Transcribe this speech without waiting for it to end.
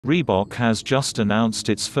Reebok has just announced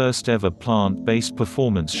its first ever plant-based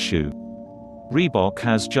performance shoe. Reebok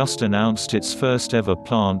has just announced its first ever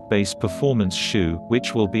plant-based performance shoe,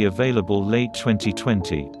 which will be available late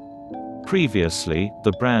 2020. Previously,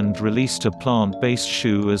 the brand released a plant-based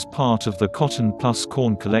shoe as part of the Cotton Plus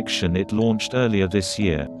Corn collection it launched earlier this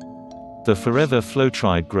year. The Forever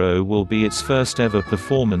Floatride GROW will be its first ever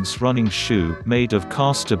performance running shoe, made of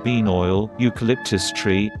castor bean oil, eucalyptus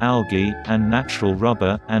tree, algae, and natural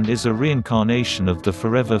rubber, and is a reincarnation of the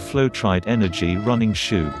Forever Floatride Energy running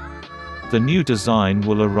shoe. The new design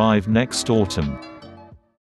will arrive next autumn.